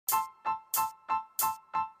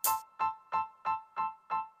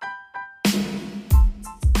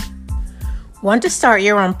Want to start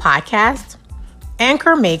your own podcast?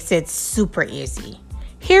 Anchor makes it super easy.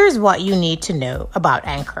 Here's what you need to know about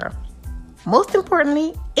Anchor. Most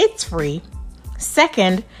importantly, it's free.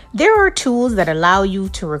 Second, there are tools that allow you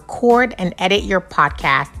to record and edit your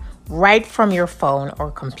podcast right from your phone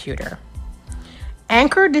or computer.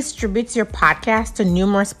 Anchor distributes your podcast to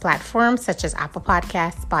numerous platforms such as Apple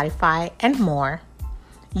Podcasts, Spotify, and more.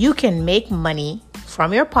 You can make money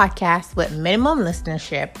from your podcast with minimum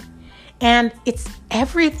listenership, and it's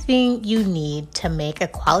everything you need to make a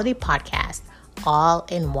quality podcast all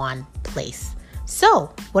in one place.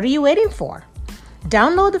 So, what are you waiting for?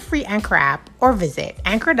 Download the free Anchor app or visit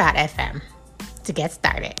anchor.fm to get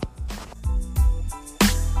started.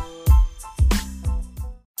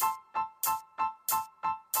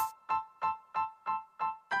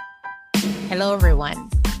 Hello,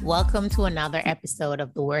 everyone. Welcome to another episode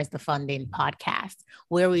of the Where's the Funding podcast,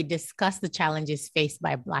 where we discuss the challenges faced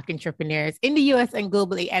by Black entrepreneurs in the US and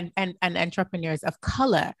globally and entrepreneurs of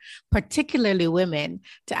color, particularly women,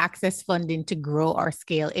 to access funding to grow or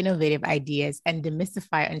scale innovative ideas and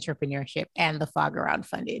demystify entrepreneurship and the fog around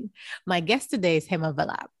funding. My guest today is Hema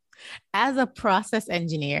Vallabh. As a process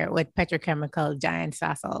engineer with petrochemical giant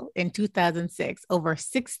Sasol in 2006,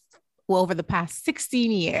 over the past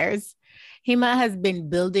 16 years, Hema has been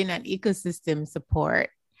building an ecosystem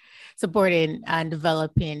supporting and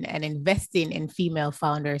developing and investing in female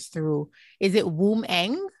founders through, is it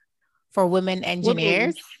WOMENG for women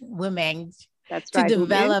engineers? WOMENG. That's to right.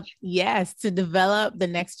 develop, yes, to develop the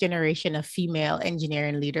next generation of female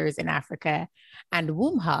engineering leaders in Africa, and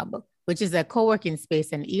WomHub, which is a co-working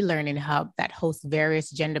space and e-learning hub that hosts various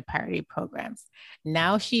gender parity programs.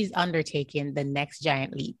 Now she's undertaking the next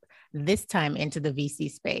giant leap, this time into the VC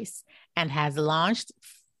space, and has launched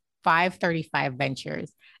 535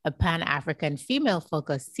 Ventures, a Pan-African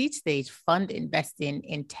female-focused seed stage fund investing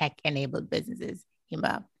in tech-enabled businesses.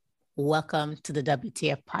 Hema, welcome to the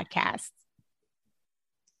WTF podcast.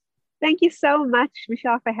 Thank you so much,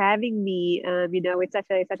 Michelle, for having me. It's such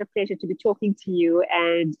a pleasure to be talking to you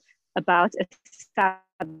and about a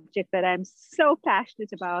subject that I'm so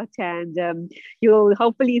passionate about, and you'll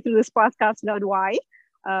hopefully through this podcast learn why.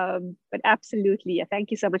 But absolutely,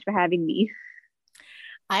 thank you so much for having me.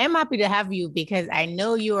 I am happy to have you because I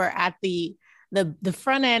know you are at the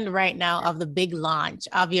front end right now of the big launch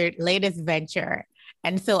of your latest venture.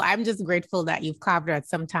 And so I'm just grateful that you've carved out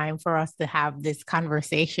some time for us to have this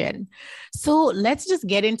conversation. So let's just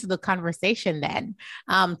get into the conversation then.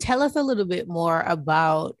 Tell us a little bit more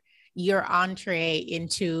about your entree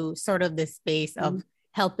into sort of the space of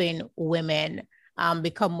helping women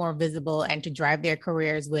become more visible and to drive their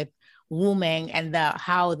careers with WOMENG, and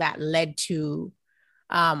how that led to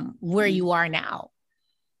where you are now.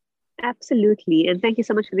 Absolutely. And thank you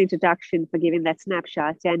so much for the introduction, for giving that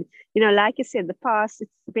snapshot. And, like you said, the past,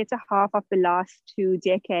 it's the better half of the last 2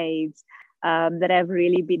 decades that I've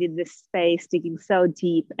really been in this space, digging so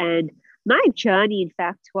deep. And my journey, in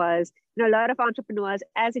fact, was, a lot of entrepreneurs,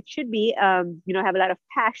 as it should be, have a lot of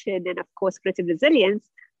passion and, of course, grit and resilience.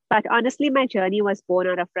 But honestly, my journey was born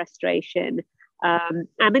out of frustration. I'm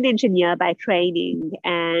an engineer by training.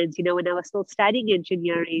 And, when I was still studying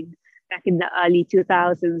engineering back in the early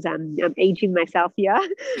 2000s, I'm aging myself here,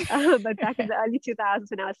 but back in the early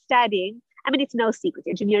 2000s when I was studying, it's no secret,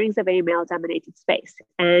 engineering is a very male-dominated space.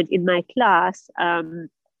 And in my class, I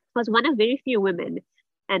was one of very few women.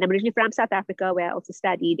 And I'm originally from South Africa, where I also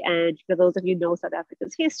studied. And for those of you who know South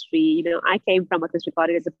Africa's history, I came from what was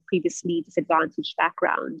regarded as a previously disadvantaged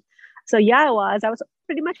background. So I was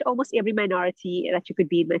pretty much almost every minority that you could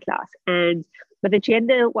be in my class. But the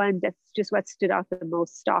gender one, that's just what stood out the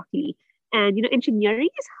most starkly. And, engineering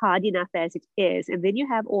is hard enough as it is. And then you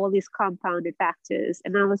have all these compounded factors.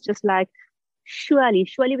 And I was just like, surely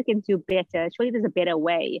we can do better. Surely there's a better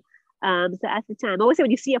way. So at the time, I always say when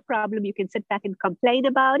you see a problem, you can sit back and complain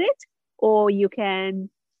about it, or you can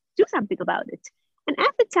do something about it. And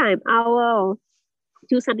at the time, I will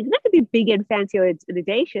do something not to be big and fancy or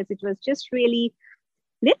audacious. It was just really,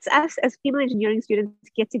 let's us as female engineering students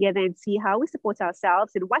get together and see how we support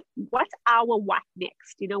ourselves and what's our what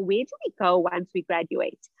next. Where do we go once we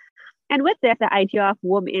graduate? And with that, the idea of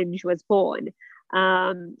WomEng was born.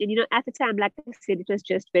 And at the time, like I said, it was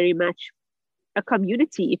just very much a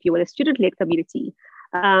community, if you will, a student-led community.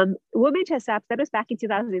 WomEng has that was back in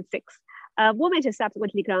 2006. WomEng has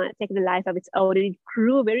subsequently taken a life of its own, and it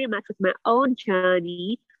grew very much with my own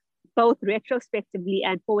journey, both retrospectively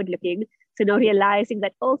and forward-looking. So realizing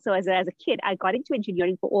that also as a kid, I got into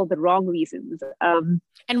engineering for all the wrong reasons.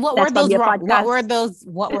 And what were those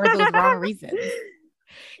wrong reasons?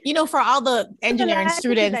 For all the engineering Like I said,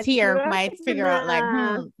 students I grew here up might in figure out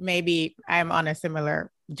like, maybe I'm on a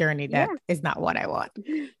similar journey that is not what I want.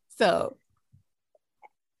 So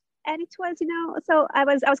and it was, so I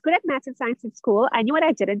was good at maths and science in school. I knew what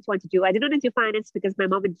I didn't want to do. I didn't want to do finance because my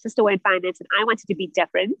mom and sister were in finance and I wanted to be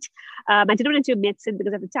different. I didn't want to do medicine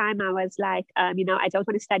because at the time I was like, I don't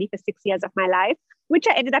want to study for 6 years of my life, which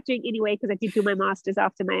I ended up doing anyway because I did do my master's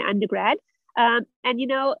after my undergrad. I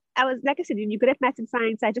was, like I said, you're good at maths and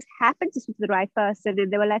science. I just happened to speak to the right person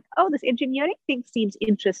and they were like, oh, this engineering thing seems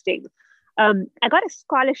interesting. I got a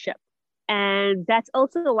scholarship. And that's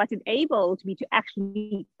also what enabled me to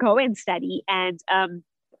actually go and study. And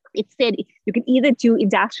it said you can either do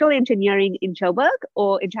industrial engineering in Johannesburg,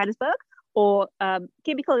 or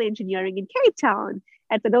chemical engineering in Cape Town.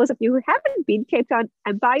 And for those of you who haven't been, Cape Town,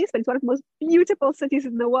 I'm biased, but it's one of the most beautiful cities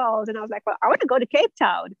in the world. And I was like, well, I want to go to Cape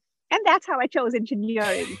Town. And that's how I chose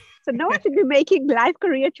engineering. So no one should be making life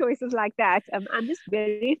career choices like that. I'm just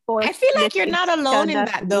very fortunate. I feel like you're not alone in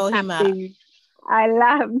that though, Hema. I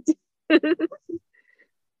loved.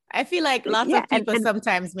 I feel like lots of people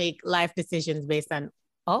sometimes make life decisions based on,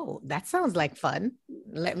 oh, that sounds like fun.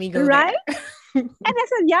 Let me go right? there. And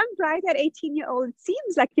as a young bride at 18-year-old, it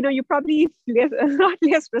seems like, you're probably a lot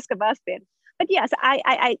less risk averse then. But yes,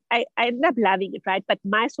 I ended up loving it, right? But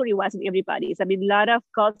my story wasn't everybody's. I mean, a lot of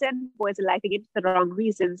girls and boys alike, they get for the wrong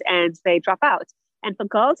reasons and they drop out. And for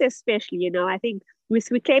girls especially, I think we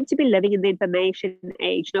claim to be living in the information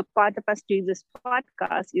age. Part of us doing this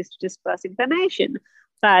podcast is to disperse information.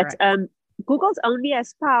 But Google's only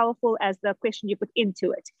as powerful as the question you put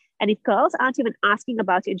into it. And if girls aren't even asking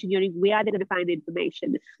about engineering, where are they going to find the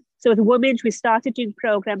information? So with women, we started doing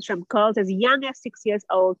programs from girls as young as 6 years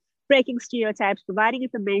old, breaking stereotypes, providing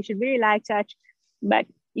information, very light touch. But,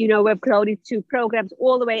 we've grown into programs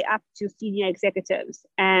all the way up to senior executives.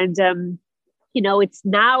 And, it's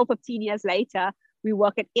now 15 years later, we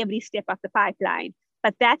work at every step of the pipeline.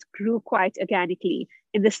 But that grew quite organically.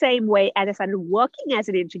 In the same way, as I started working as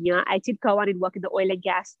an engineer, I did go on and work in the oil and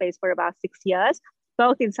gas space for about 6 years,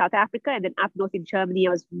 both in South Africa and then up north in Germany.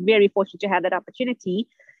 I was very fortunate to have that opportunity.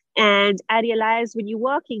 And I realized when you're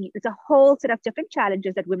working, it's a whole set of different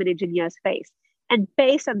challenges that women engineers face. And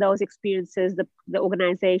based on those experiences, the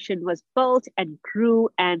organization was built and grew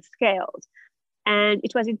and scaled. And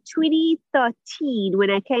it was in 2013 when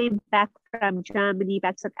I came back from Germany,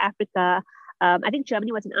 back to South Africa. I think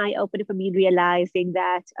Germany was an eye-opener for me, realizing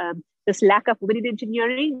that this lack of women in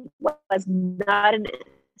engineering was not an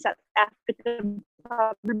South African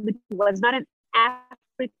problem. It was not an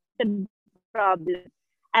African problem.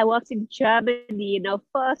 I worked in Germany,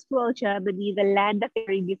 first world Germany, the land of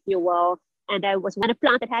engineering, if you will. And I was on a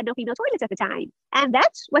plant that had no female toilets at the time. And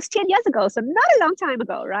that was 10 years ago, so not a long time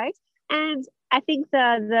ago, right? And I think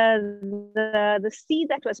the seed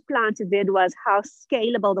that was planted then was how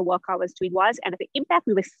scalable the work I was doing was, and the impact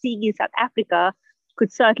we were seeing in South Africa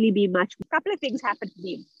could certainly be much. A couple of things happened to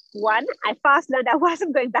me. One, I fast learned I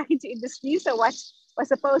wasn't going back into industry, so what was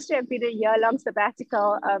supposed to have been a year-long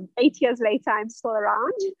sabbatical, 8 years later, I'm still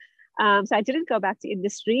around. So I didn't go back to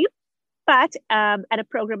industry. But at a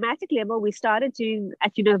programmatic level, we started doing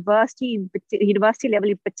at university level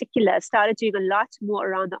in particular, started doing a lot more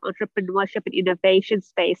around the entrepreneurship and innovation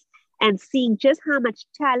space and seeing just how much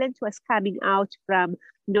talent was coming out from,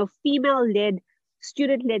 female-led,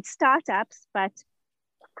 student-led startups, but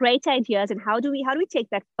great ideas. And how do we take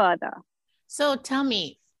that further? So tell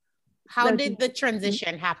me, how did the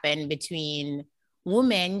transition happen between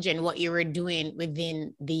women and what you were doing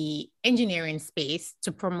within the engineering space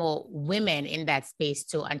to promote women in that space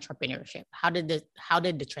to entrepreneurship? How did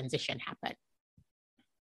the transition happen?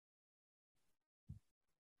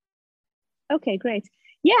 Okay, great.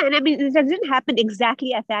 Yeah, and I mean, it didn't happen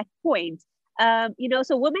exactly at that point.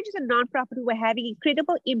 So Women is a nonprofit who were having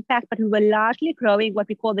incredible impact, but who were largely growing what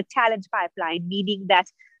we call the talent pipeline, meaning that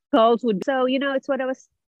girls would. So, it's what I was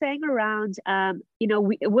saying around,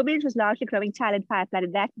 Women was largely growing talent pipeline,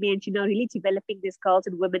 and that meant, really developing these girls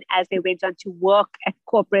and women as they went on to work at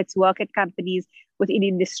corporates, work at companies within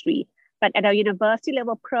industry. But at our university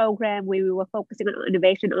level program, where we were focusing on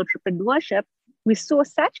innovation and entrepreneurship, we saw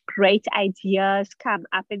such great ideas come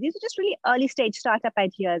up. And these are just really early stage startup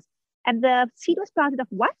ideas. And the seed was planted of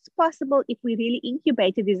what's possible if we really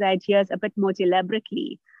incubated these ideas a bit more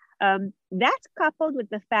deliberately. That's coupled with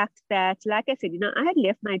the fact that, like I said, I had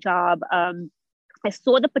left my job. I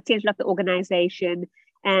saw the potential of the organization,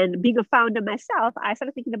 and being a founder myself, I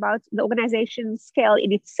started thinking about the organization's scale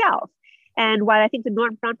in itself. And while I think the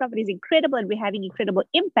nonprofit is incredible and we're having incredible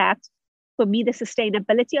impact, for me, the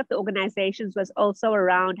sustainability of the organizations was also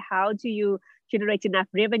around how do you generate enough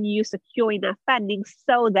revenue, secure enough funding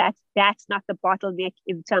so that that's not the bottleneck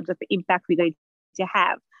in terms of the impact we're going to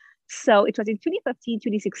have. So it was in 2015,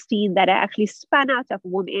 2016 that I actually spun out of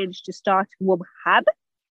WomEng to start WomHub.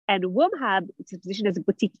 And WomHub is positioned as a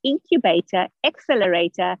boutique incubator,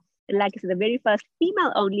 accelerator, and like I said, the very first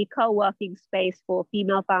female-only co-working space for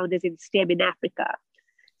female founders in STEM in Africa.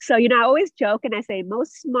 So, I always joke and I say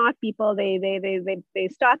most smart people, they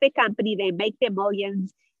start their company, they make their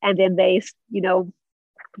millions, and then they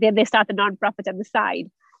start the nonprofit on the side.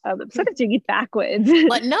 I'm sort of doing it backwards.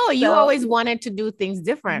 But no, you always wanted to do things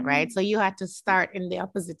different, right? So you had to start in the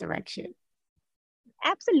opposite direction.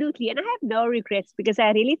 Absolutely. And I have no regrets because I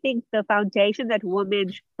really think the foundation that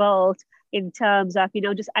WomEng built in terms of,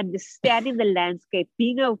 just understanding the landscape,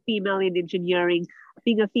 being a female in engineering,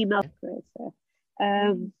 being a female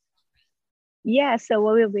person. So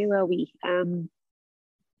where were we?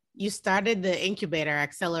 You started the incubator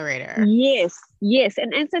accelerator. Yes.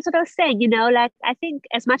 And so that's what I was saying, I think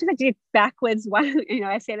as much as I did it backwards,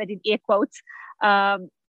 I say that in air quotes,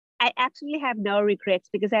 I absolutely have no regrets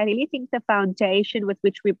because I really think the foundation with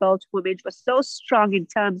which we built WomEng was so strong in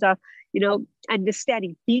terms of,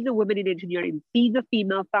 understanding being a woman in engineering, being a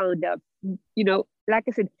female founder, like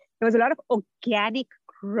I said, there was a lot of organic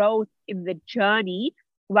growth in the journey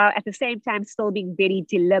while at the same time still being very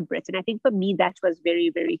deliberate. And I think for me, that was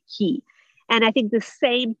very, very key. And I think the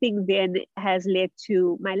same thing then has led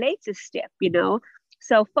to my latest step,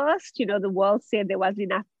 So first, the world said there wasn't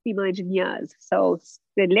enough female engineers. So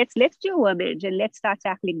then let's do WomEng and let's start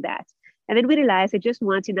tackling that. And then we realized there just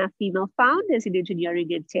weren't enough female founders in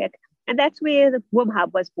engineering and tech. And that's where the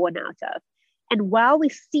WomHub was born out of. And while we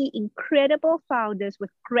see incredible founders with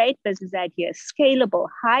great business ideas, scalable,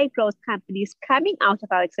 high growth companies coming out of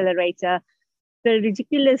our accelerator, the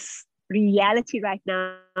ridiculous reality right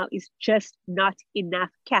now is just not enough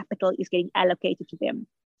capital is getting allocated to them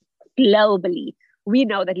globally. We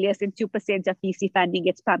know that less than 2% of VC funding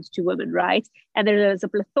gets pumped to women, right? And there is a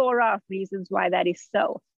plethora of reasons why that is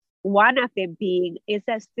so. One of them being is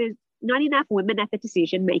that there's not enough women at the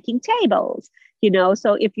decision-making tables,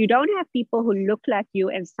 So if you don't have people who look like you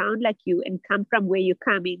and sound like you and come from where you're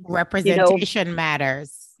coming, representation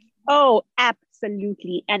matters. Oh,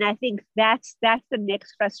 absolutely. And I think that's the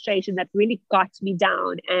next frustration that really got me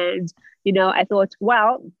down. And, I thought,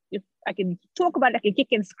 well, if I can talk about it, I can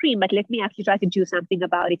kick and scream, but let me actually try to do something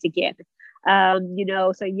about it again. And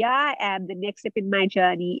the next step in my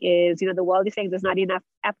journey is, the world is saying there's not enough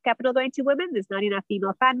capital going to women. There's not enough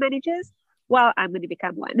female fund managers. Well, I'm going to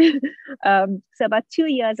become one. So about 2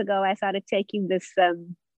 years ago, I started taking this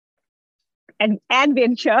and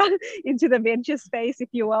venture into the venture space, if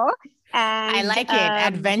you will. And I like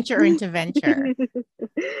it. Adventure into venture.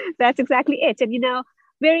 That's exactly it. And,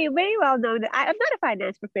 very, very well known that I'm not a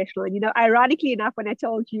finance professional. And, ironically enough, when I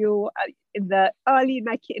told you in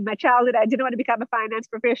my childhood, I didn't want to become a finance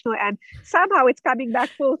professional, and somehow it's coming back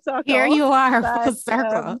full circle. Here you are, full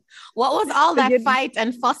circle. What was all that fight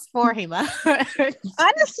and fuss for, Hema?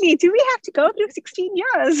 Honestly, do we have to go through 16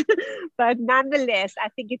 years? But nonetheless, I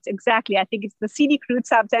think it's the scenic route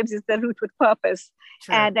sometimes is the route with purpose.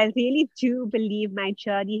 True. And I really do believe my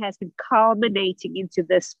journey has been culminating into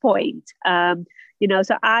this point.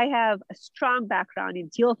 So I have a strong background in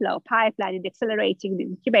deal flow, pipeline, and accelerating and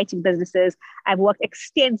incubating businesses. I've worked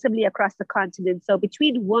extensively across the continent. So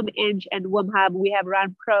between WomEng and WomHub, we have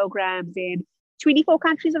run programs in 24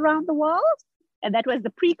 countries around the world. And that was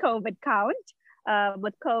the pre-COVID count.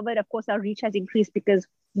 With COVID, of course, our reach has increased because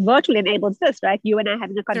virtual enables this, right? You and I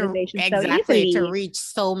having a conversation so easily. To reach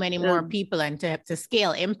so many more people and to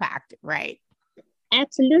scale impact, right?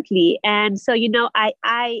 Absolutely. And so,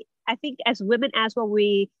 I think as women as well,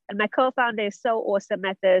 and my co-founder is so awesome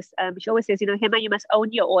at this. She always says, Hema, you must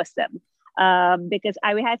own your awesome. Because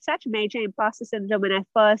we had such major imposter syndrome when I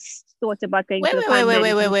first thought about going to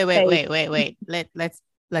Wait.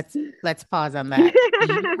 Let's pause on that.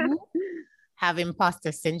 You have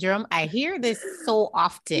imposter syndrome. I hear this so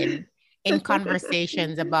often in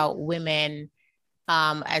conversations about women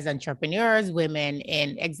as entrepreneurs, women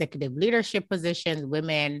in executive leadership positions,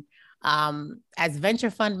 women as venture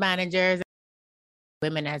fund managers,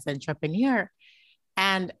 women as entrepreneur.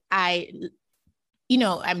 And I'm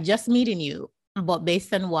just meeting you, but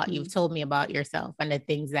based on what you've told me about yourself and the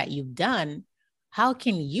things that you've done, how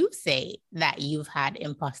can you say that you've had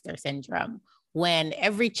imposter syndrome when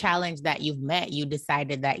every challenge that you've met, you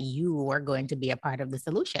decided that you were going to be a part of the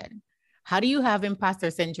solution? How do you have imposter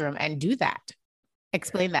syndrome and do that?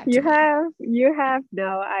 Explain that. You have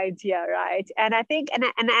no idea, right? And I think, and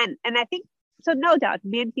I think, so no doubt,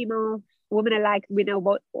 men, female women are like, we know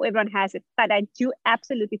what everyone has it, but I do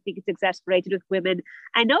absolutely think it's exasperated with women.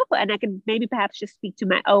 I know, and I can maybe perhaps just speak to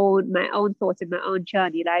my own thoughts and my own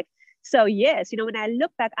journey, right? So yes, when I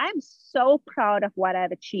look back, I'm so proud of what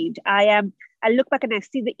I've achieved. I look back and I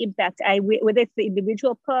see the impact. Whether it's the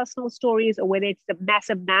individual personal stories or whether it's the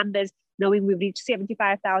massive numbers, knowing we've reached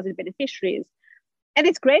 75,000 beneficiaries. And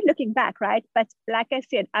it's great looking back, right? But like I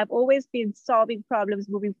said, I've always been solving problems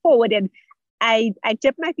moving forward. And I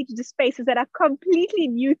dip my feet into spaces that are completely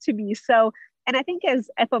new to me. So, and I think and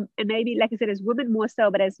maybe, like I said, as women more so,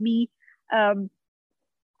 but as me,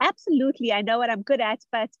 absolutely, I know what I'm good at,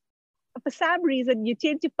 but for some reason, you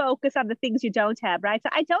tend to focus on the things you don't have, right? So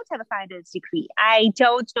I don't have a finance degree. I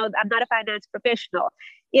don't know, I'm not a finance professional,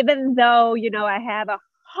 even though, I have a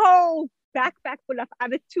whole backpack full of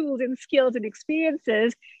other tools and skills and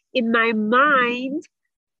experiences. In my mind,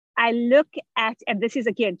 I look at, and this is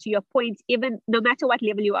again to your point, even no matter what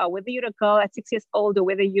level you are, whether you're a girl at 6 years old or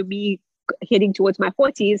whether you're me heading towards my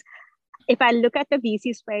 40s, if I look at the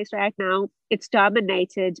VC space right now, it's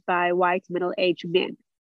dominated by white middle-aged men.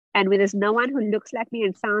 And when there's no one who looks like me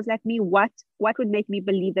and sounds like me, what would make me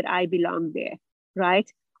believe that I belong there, right?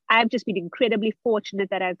 I've just been incredibly fortunate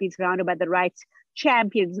that I've been surrounded by the right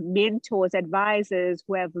champions, mentors, advisors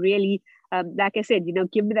who have really, like I said,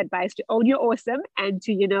 given me the advice to own your awesome and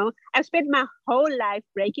to, I've spent my whole life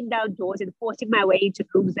breaking down doors and forcing my way into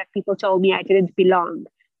rooms that people told me I didn't belong.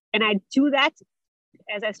 And I do that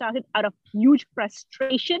as I started out of huge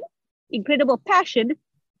frustration, incredible passion,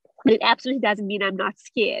 but it absolutely doesn't mean I'm not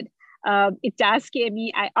scared. It does scare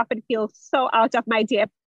me. I often feel so out of my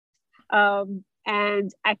depth.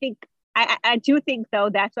 And I think I do think though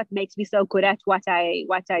that's what makes me so good at what I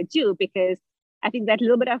do, because I think that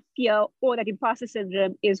little bit of fear or that imposter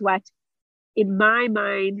syndrome is what in my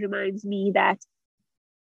mind reminds me that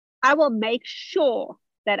I will make sure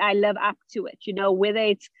that I live up to it, whether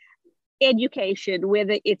it's education,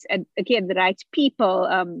 whether it's again the right people,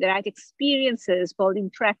 the right experiences, building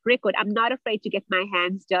track record. I'm not afraid to get my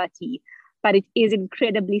hands dirty, but it is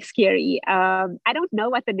incredibly scary. I don't know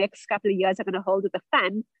what the next couple of years are going to hold with the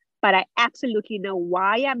fun, but I absolutely know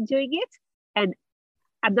why I'm doing it. And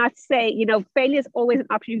I'm not saying, failure is always an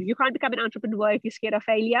option. You can't become an entrepreneur if you're scared of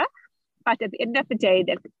failure. But at the end of the day,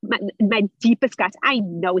 that my deepest gut, I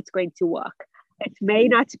know it's going to work. It may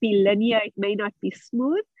not be linear, it may not be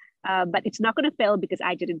smooth, but it's not going to fail because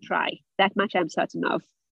I didn't try. That much I'm certain of.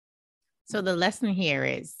 So the lesson here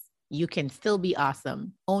is you can still be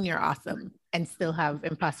awesome, own your awesome, and still have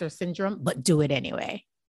imposter syndrome, but do it anyway.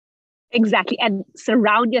 Exactly. And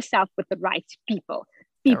surround yourself with the right people.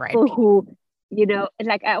 People who,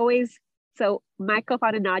 like I always, so my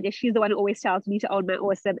co-founder Nadia, she's the one who always tells me to own my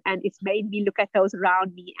awesome. And it's made me look at those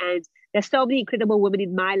around me. And there's so many incredible women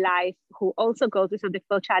in my life who also go through some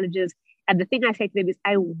difficult challenges. And the thing I say to them is,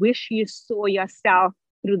 I wish you saw yourself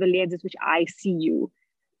through the lenses which I see you.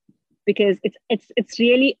 Because it's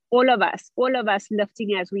really all of us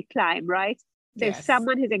lifting as we climb, right? So yes. If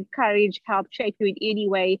someone has encouraged, helped shape you in any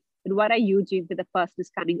way, then what are you doing for the person who's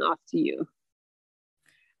coming after you?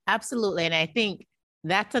 Absolutely. And I think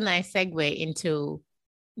that's a nice segue into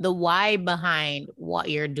the why behind what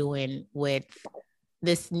you're doing with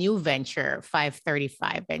this new venture,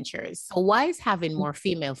 535 Ventures. So why is having more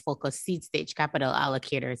female-focused seed stage capital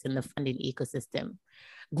allocators in the funding ecosystem,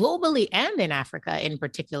 globally and in Africa in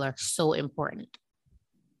particular, so important?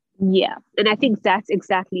 Yeah, and I think that's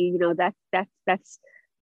exactly,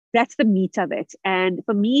 that's the meat of it. And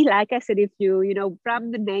for me, like I said, if you,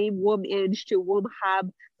 from the name Womb Edge to Womb Hub,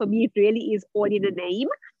 for me, it really is all in a name.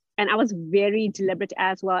 And I was very deliberate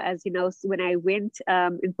as well as, when I went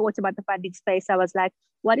and thought about the funding space, I was like,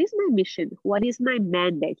 what is my mission? What is my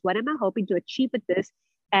mandate? What am I hoping to achieve with this?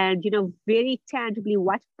 And, very tangibly,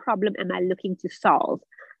 what problem am I looking to solve?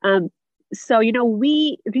 So,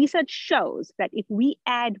 research shows that if we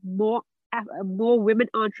add more women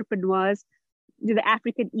entrepreneurs to the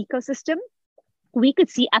African ecosystem, we could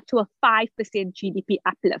see up to a 5% GDP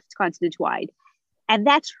uplift continent-wide. And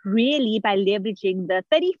that's really by leveraging the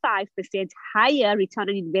 35% higher return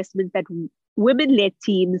on investment that women-led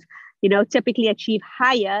teams, typically achieve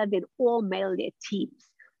higher than all male-led teams.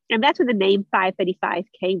 And that's where the name 535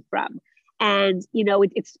 came from. And,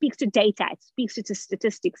 it speaks to data, it speaks to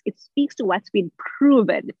statistics, it speaks to what's been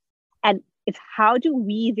proven. And it's how do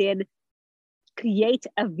we then create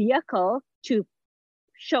a vehicle to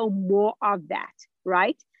show more of that,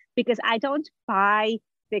 right? Because I don't buy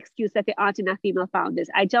the excuse that there aren't enough female founders.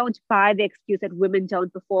 I don't buy the excuse that women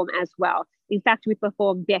don't perform as well. In fact, we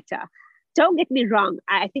perform better. Don't get me wrong.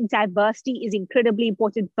 I think diversity is incredibly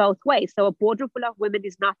important both ways. So a boardroom full of women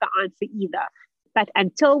is not the answer either. But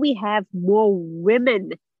until we have more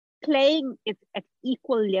women playing it at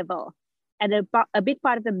equal level, and a big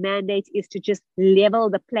part of the mandate is to just level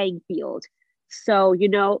the playing field. So,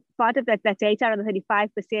 part of that data on the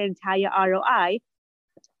 35% higher ROI,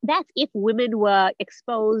 that's if women were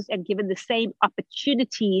exposed and given the same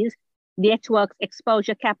opportunities, networks,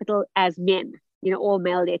 exposure, capital as men, all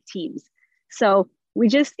male-led teams. So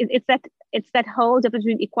it's that whole difference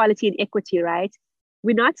between equality and equity, right?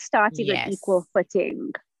 We're not starting on equal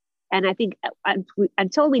footing. And I think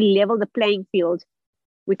until we level the playing field,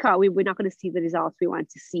 we're not going to see the results we want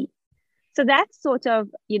to see. So that's sort of,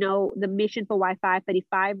 the mission for why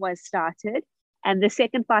 535 was started. And the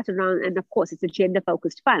second part around, and of course, it's a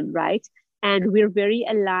gender-focused fund, right? And we're very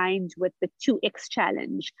aligned with the 2X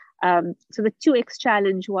Challenge. So the 2X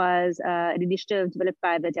Challenge was an initiative developed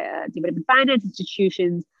by the development finance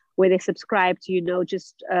institutions, where they subscribe to,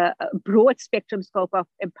 just a broad spectrum scope of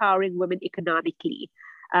empowering women economically.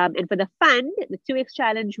 And for the fund, the 2X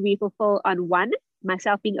Challenge, we fulfill on one,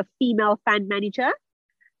 myself being a female fund manager.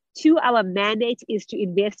 2, our mandate is to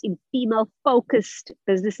invest in female-focused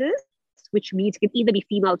businesses, which means it can either be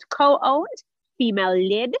female co-owned,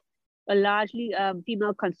 female-led, or largely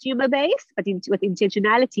female consumer base, but with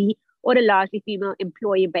intentionality, or a largely female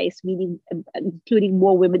employer base, meaning including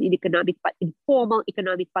more women in informal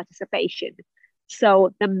economic participation.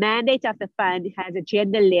 So the mandate of the fund has a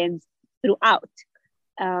gender lens throughout.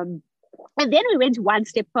 And then we went one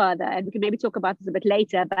step further, and we can maybe talk about this a bit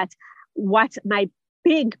later, but what my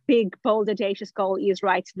big, bold, audacious goal is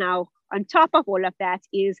right now, on top of all of that,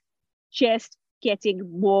 is just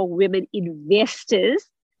getting more women investors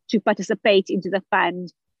to participate into the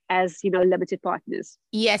fund as, limited partners.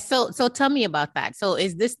 Yes. So tell me about that. So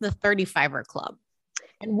is this the 35er club?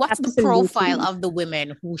 And what's Absolutely. the profile of the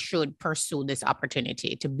women who should pursue this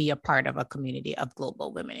opportunity to be a part of a community of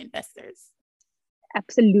global women investors?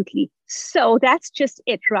 Absolutely. So that's just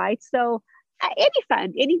it, right? So any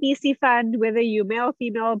fund, any VC fund, whether you're male,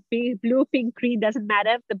 female, blue, pink, green, doesn't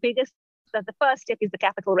matter. The first step is the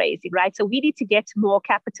capital raising, right? So we need to get more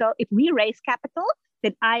capital. If we raise capital,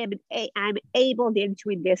 then I'm able then to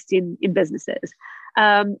invest in businesses.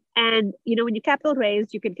 And, when you capital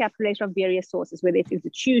raise, you can capital raise from various sources, whether it's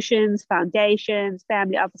institutions, foundations,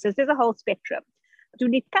 family offices, there's a whole spectrum. But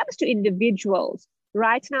when it comes to individuals,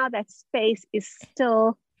 right now that space is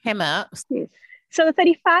still... Hema. So the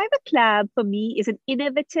 35er Club for me is an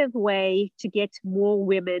innovative way to get more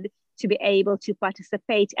women to be able to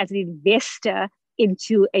participate as an investor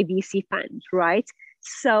into a VC fund, right?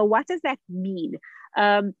 So what does that mean?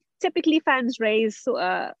 Typically, funds raise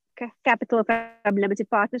capital from limited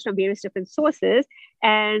partners from various different sources,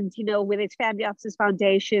 and whether it's family offices,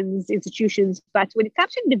 foundations, institutions. But when it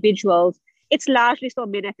comes to individuals, it's largely still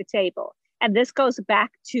men at the table, and this goes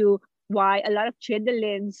back to why a lot of gender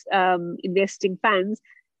lens investing funds,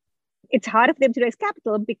 it's harder for them to raise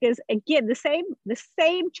capital because, again, the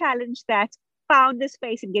same challenge that founders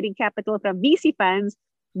face in getting capital from VC funds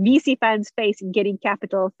face in getting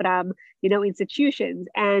capital from, institutions.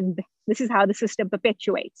 And this is how the system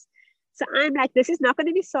perpetuates. So I'm like, this is not going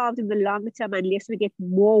to be solved in the longer term unless we get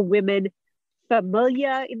more women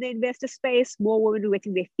familiar in the investor space, more women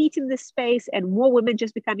wetting their feet in this space, and more women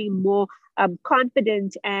just becoming more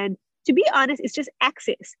confident. And to be honest, it's just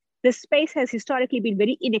access. The space has historically been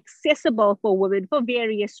very inaccessible for women for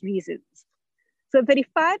various reasons. So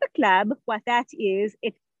 35er Club, what that is,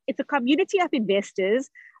 it's a community of investors.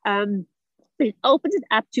 It opens it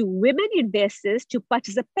up to women investors to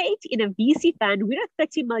participate in a VC fund. We're a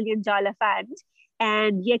 $30 million fund,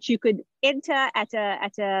 and yet you could enter at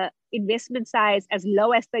a investment size as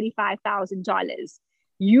low as $35,000.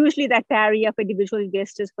 Usually that barrier for individual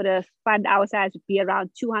investors for a fund our size would be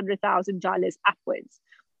around $200,000 upwards.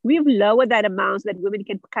 We've lowered that amount so that women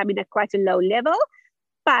can come in at quite a low level,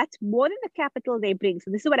 but more than the capital they bring.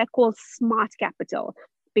 So this is what I call smart capital,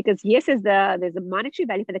 because yes, there's a monetary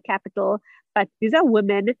value for the capital, but these are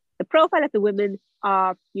women. The profile of the women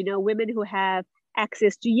are, women who have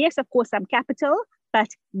access to, yes, of course, some capital, but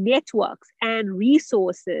networks and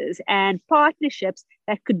resources and partnerships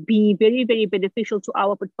that could be very, very beneficial to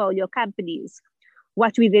our portfolio companies.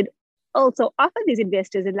 What we then also offer these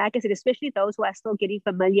investors, and like I said, especially those who are still getting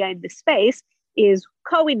familiar in the space, is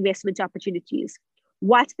co-investment opportunities.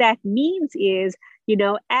 What that means is,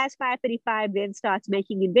 as 535 then starts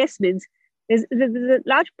making investments, there's a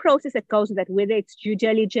large process that goes with that, whether it's due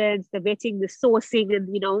diligence, the vetting, the sourcing,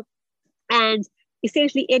 and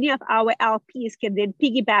essentially any of our LPs can then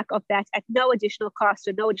piggyback off that at no additional cost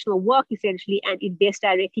or no additional work, essentially, and invest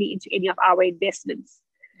directly into any of our investments.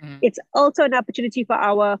 Mm. It's also an opportunity for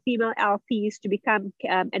our female LPs to become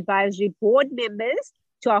advisory board members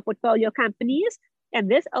to our portfolio companies. And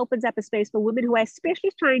this opens up a space for women who are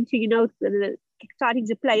especially trying to, starting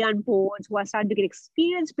to play on boards, who are starting to get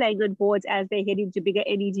experience playing on boards as they head into bigger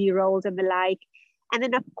NED roles and the like. And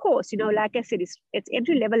then, of course, like I said, it's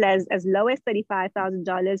entry level as low as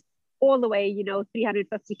 $35,000 all the way,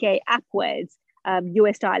 $350K upwards,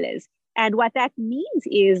 US dollars. And what that means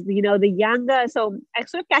is, the younger, so I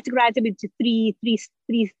sort of categorize them into three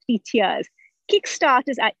tiers.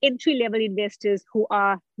 Kickstarters are entry-level investors who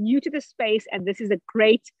are new to the space, and this is a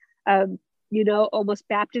great, almost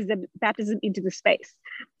baptism into the space.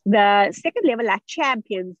 The second level are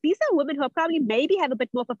champions. These are women who are probably maybe have a bit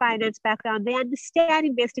more of a finance background. They understand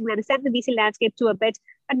investing, they understand the VC landscape to a bit,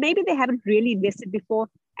 and maybe they haven't really invested before.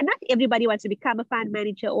 And not everybody wants to become a fund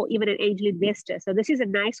manager or even an angel investor. So this is a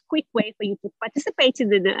nice, quick way for you to participate in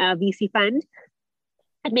the VC fund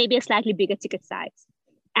at maybe a slightly bigger ticket size.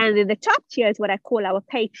 And then the top tier is what I call our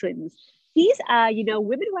patrons. These are,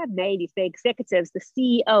 women who have made it, the executives, the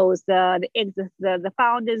CEOs, the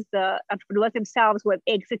founders, the entrepreneurs themselves who have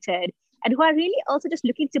exited, and who are really also just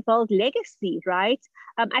looking to build legacy, right?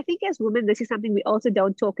 I think as women, this is something we also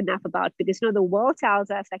don't talk enough about, because, the world tells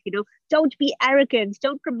us, like, don't be arrogant,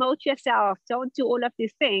 don't promote yourself, don't do all of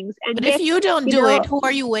these things. And But yet, if you don't do it, who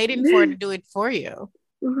are you waiting for to do it for you?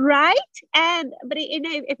 Right. But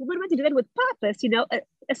if we want to do that with purpose,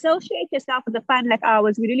 associate yourself with a fund like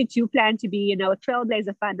ours. We really do plan to be, a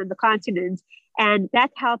trailblazer fund on the continent. And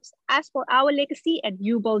that helps us build our legacy and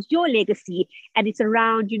you build your legacy. And it's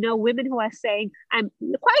around, women who are saying, I'm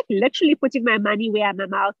quite literally putting my money where my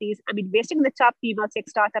mouth is. I'm investing in the top female tech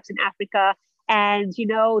startups in Africa. And,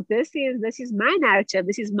 this is my narrative.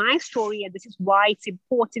 This is my story. And this is why it's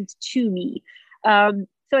important to me.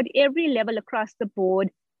 So at every level across the board,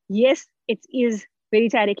 yes, it is very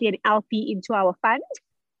directly an LP into our fund,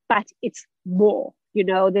 but it's more.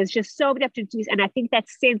 There's just so many opportunities. And I think that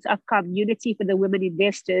sense of community for the women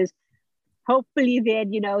investors, hopefully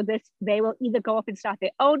then, they will either go off and start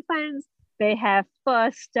their own funds. They have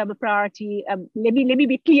first priority. Let me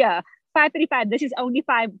be clear. 535, this is only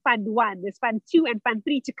fund one. There's fund two and fund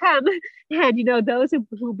three to come. And, those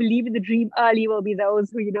who believe in the dream early will be those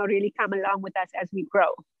who, really come along with us as we grow.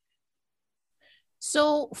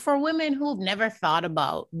 So for women who've never thought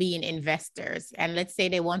about being investors, and let's say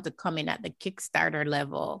they want to come in at the Kickstarter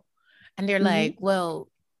level, and they're like, well,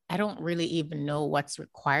 I don't really even know what's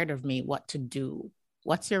required of me, what to do.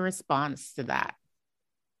 What's your response to that?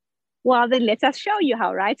 Well, then let us show you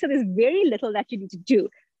how, right? So there's very little that you need to do.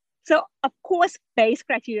 So, of course, base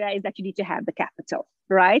criteria is that you need to have the capital,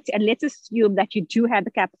 right? And let's assume that you do have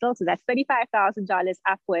the capital. So that's $35,000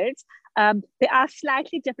 upwards. There are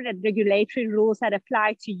slightly different regulatory rules that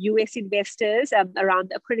apply to US investors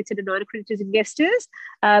around accredited and non-accredited investors.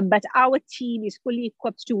 But our team is fully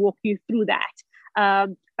equipped to walk you through that.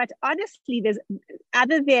 But honestly, there's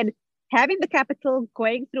other than having the capital,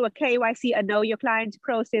 going through a KYC, a know your client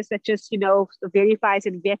process that just, verifies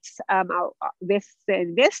and vets the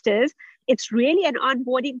investors, it's really an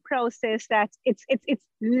onboarding process that it's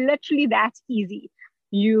literally that easy.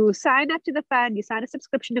 You sign up to the fund, you sign a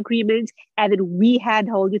subscription agreement, and then we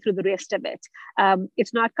handhold you through the rest of it.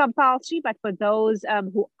 It's not compulsory, but for those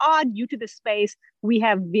who are new to the space, we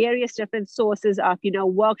have various different sources of,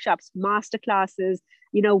 workshops, masterclasses,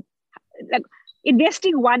 like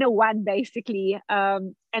investing 101 basically.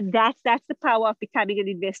 And that's the power of becoming an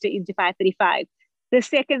investor into 535. The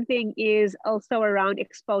second thing is also around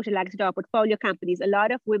exposure, like to our portfolio companies. A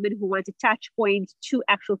lot of women who want to touch points to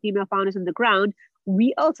actual female founders on the ground.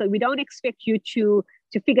 We don't expect you to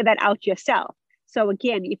figure that out yourself. So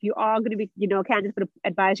again, if you are going to be, a candidate for an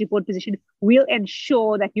advisory board position, we'll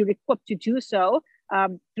ensure that you're equipped to do so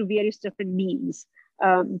through various different means.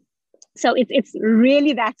 So it's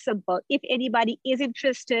really that simple. If anybody is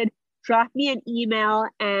interested, drop me an email,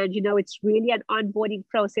 and it's really an onboarding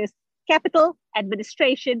process. Capital,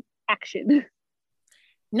 administration, action.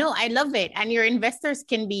 No, I love it. And your investors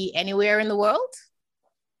can be anywhere in the world?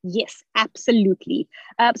 Yes, absolutely.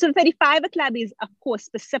 So the 35 Club is, of course,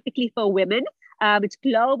 specifically for women. It's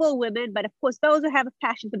global women, but of course, those who have a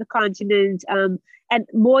passion for the continent, and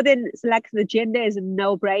more than like the gender is a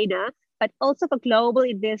no-brainer, but also for global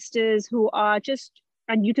investors who are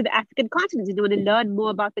new to the African continent and want to learn more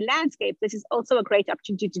about the landscape. This is also a great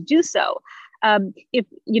opportunity to do so. If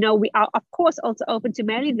we are of course also open to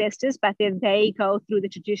male investors, but then they go through the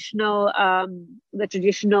traditional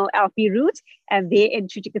LP route, and their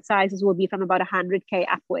entry ticket sizes will be from about 100K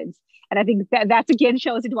upwards. And I think that again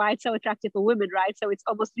shows it why it's so attractive for women, right? So it's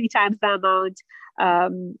almost 3 times the amount,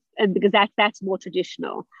 and because that's more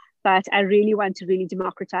traditional. But I really want to really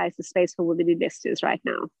democratize the space for women investors right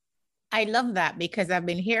now. I love that, because I've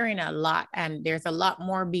been hearing a lot, and there's a lot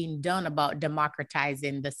more being done about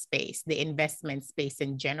democratizing the space, the investment space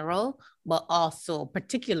in general, but also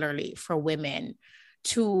particularly for women,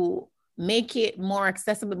 to make it more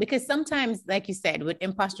accessible. Because sometimes, like you said, with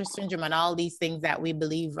imposter syndrome and all these things that we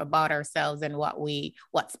believe about ourselves and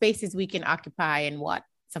what spaces we can occupy and what's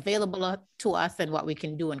available to us and what we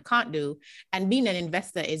can do and can't do. And being an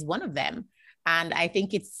investor is one of them. And I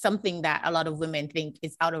think it's something that a lot of women think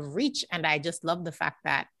is out of reach. And I just love the fact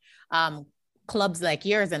that clubs like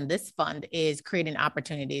yours and this fund is creating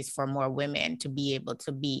opportunities for more women to be able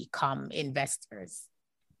to become investors.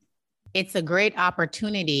 It's a great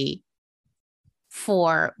opportunity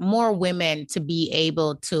for more women to be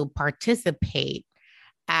able to participate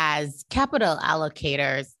as capital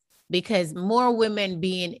allocators, because more women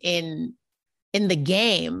being in the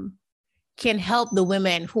game can help the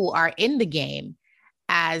women who are in the game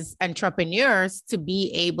as entrepreneurs to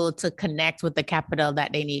be able to connect with the capital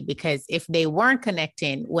that they need. Because if they weren't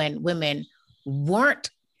connecting when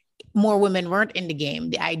more women weren't in the game,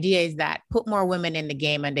 the idea is that put more women in the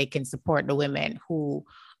game and they can support the women who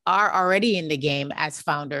are already in the game as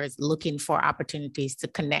founders, looking for opportunities to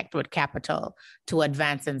connect with capital to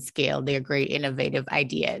advance and scale their great innovative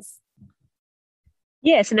ideas.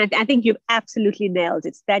 Yes, and I think you've absolutely nailed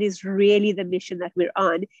it. That is really the mission that we're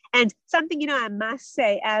on. And something, I must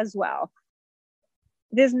say as well,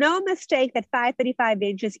 there's no mistake that 535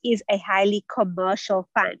 Ventures is a highly commercial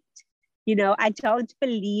fund. I don't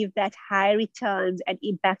believe that high returns and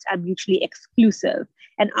impact are mutually exclusive.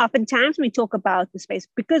 And oftentimes when we talk about the space,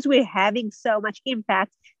 because we're having so much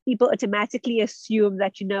impact, people automatically assume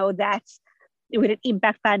that, that's with an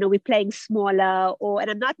impact fund, or we're playing smaller, and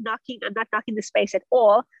I'm not knocking the space at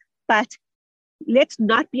all, but let's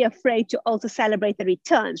not be afraid to also celebrate the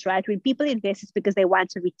returns, right? When people invest, it's because they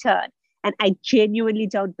want a return. And I genuinely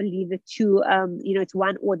don't believe the two, it's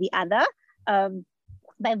one or the other.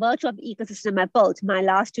 By virtue of the ecosystem I built, my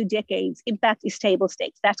last 2 decades, impact is table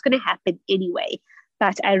stakes. That's going to happen anyway.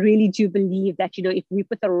 But I really do believe that, if we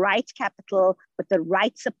put the right capital, put the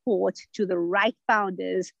right support to the right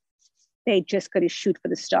founders, they're just going to shoot for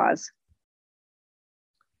the stars.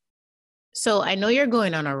 So I know you're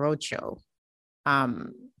going on a roadshow.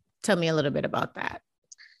 Tell me a little bit about that.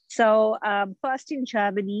 So first in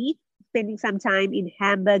Germany, spending some time in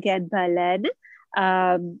Hamburg and Berlin.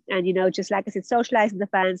 And, just like I said, socializing the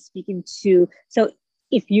fans, speaking to, so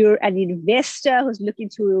if you're an investor who's looking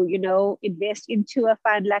to, invest into a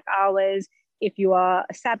fund like ours, if you are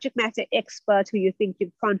a subject matter expert who you think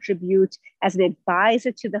can contribute as an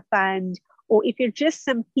advisor to the fund, or if you're just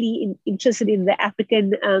simply interested in the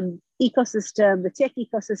African ecosystem, the tech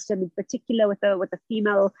ecosystem in particular with a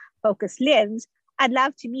female focused lens, I'd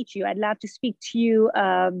love to meet you. I'd love to speak to you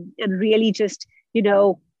and really just,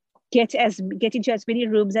 get into as many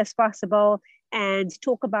rooms as possible and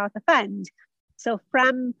talk about the fund. So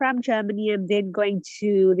from Germany, I'm then going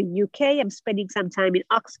to the UK. I'm spending some time in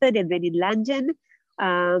Oxford and then in London.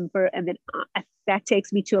 That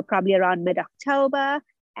takes me to probably around mid-October.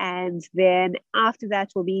 And then after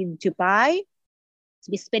that, we'll be in Dubai. To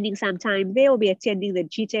be spending some time there. We'll be attending the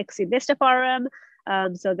GTEx Investor Forum.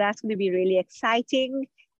 So that's going to be really exciting.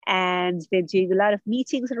 And they're doing a lot of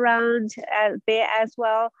meetings around there as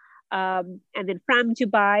well. And then from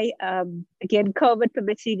Dubai, again, COVID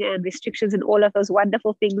permitting and restrictions and all of those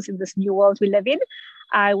wonderful things in this new world we live in,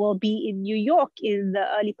 I will be in New York in the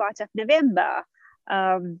early part of November.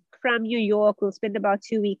 From New York, we'll spend about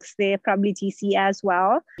 2 weeks there, probably DC as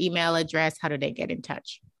well. Email address, how do they get in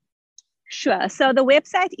touch? Sure. So the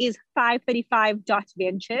website is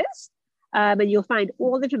 535.ventures. And you'll find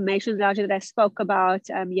all the information that I spoke about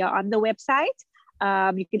on the website.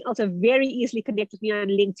 You can also very easily connect with me on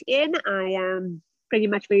LinkedIn. I am pretty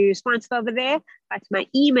much very responsive over there. But my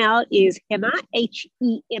email is Hema,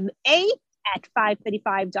 HEMA, at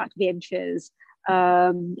 535.ventures.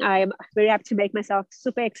 I am very happy to make myself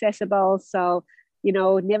super accessible. So,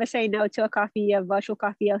 never say no to a virtual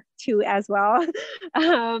coffee or two as well.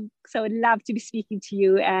 So I'd love to be speaking to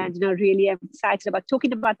you, and, really I'm excited about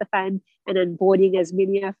talking about the fund and onboarding as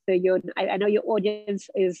many of I know your audience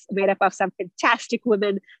is made up of some fantastic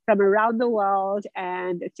women from around the world,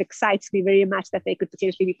 and it excites me very much that they could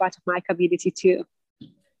potentially be part of my community too.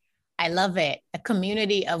 I love it. A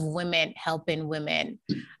community of women helping women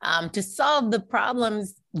to solve the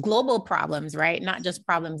problems, global problems, right? Not just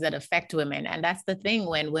problems that affect women. And that's the thing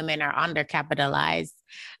when women are undercapitalized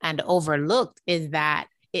and overlooked, is that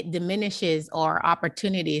it diminishes our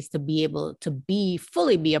opportunities to be able to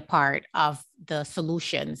fully be a part of the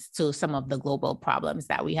solutions to some of the global problems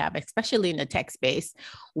that we have, especially in the tech space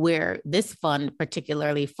where this fund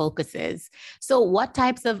particularly focuses. So what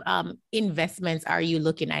types of investments are you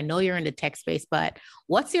looking? I know you're in the tech space, but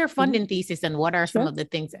what's your funding thesis and what are some of the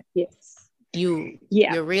things that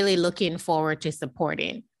you're really looking forward to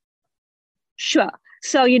supporting? Sure.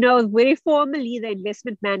 So, very formally, the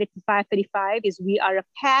investment mandate for 535 is we are a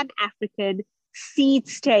Pan-African seed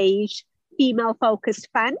stage female-focused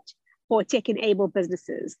fund for tech-enabled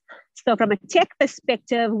businesses. So from a tech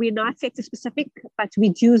perspective, we're not sector-specific, but we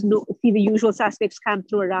do see the usual suspects come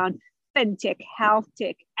through around fintech, health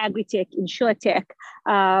tech, agri-tech, insure-tech.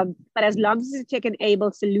 But as long as it's a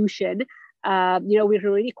tech-enabled solution, we're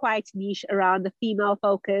really quite niche around the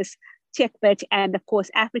female-focused tech bit and, of course,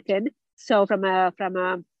 African. So from a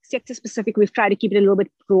sector specific, we've tried to keep it a little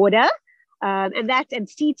bit broader. And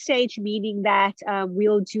seed stage, meaning that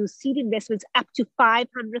we'll do seed investments up to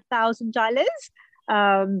 $500,000.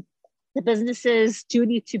 The businesses do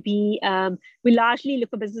need to be, we largely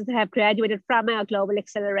look for businesses that have graduated from our global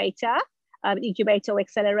accelerator, incubator or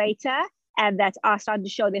accelerator, and that are starting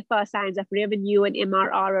to show their first signs of revenue and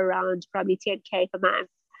MRR around probably 10K per month,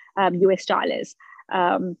 US dollars.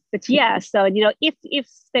 But yeah, so, if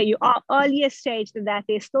say you are earlier stage than that,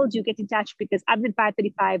 they still do get in touch, because other than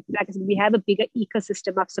 535, like I said, we have a bigger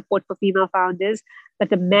ecosystem of support for female founders, but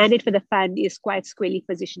the mandate for the fund is quite squarely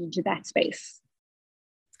positioned into that space.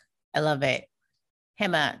 I love it.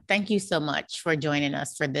 Hema, thank you so much for joining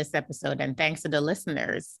us for this episode. And thanks to the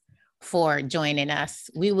listeners for joining us.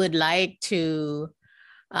 We would like to,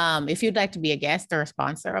 if you'd like to be a guest or a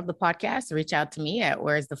sponsor of the podcast, reach out to me at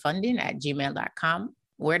where'sthefunding@gmail.com.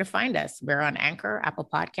 Where to find us? We're on Anchor, Apple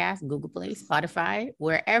Podcasts, Google Play, Spotify,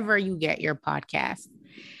 wherever you get your podcast.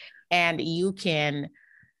 And you can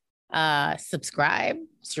subscribe,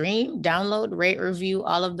 stream, download, rate, review,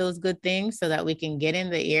 all of those good things so that we can get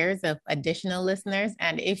in the ears of additional listeners.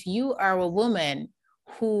 And if you are a woman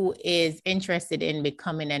who is interested in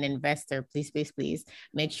becoming an investor, please, please, please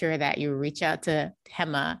make sure that you reach out to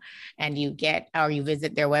Hema and you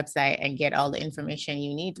visit their website and get all the information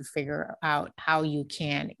you need to figure out how you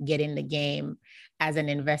can get in the game as an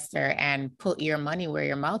investor and put your money where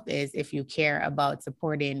your mouth is if you care about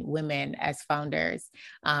supporting women as founders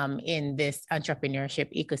in this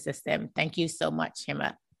entrepreneurship ecosystem. Thank you so much,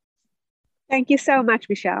 Hema. Thank you so much,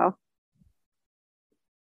 Michelle.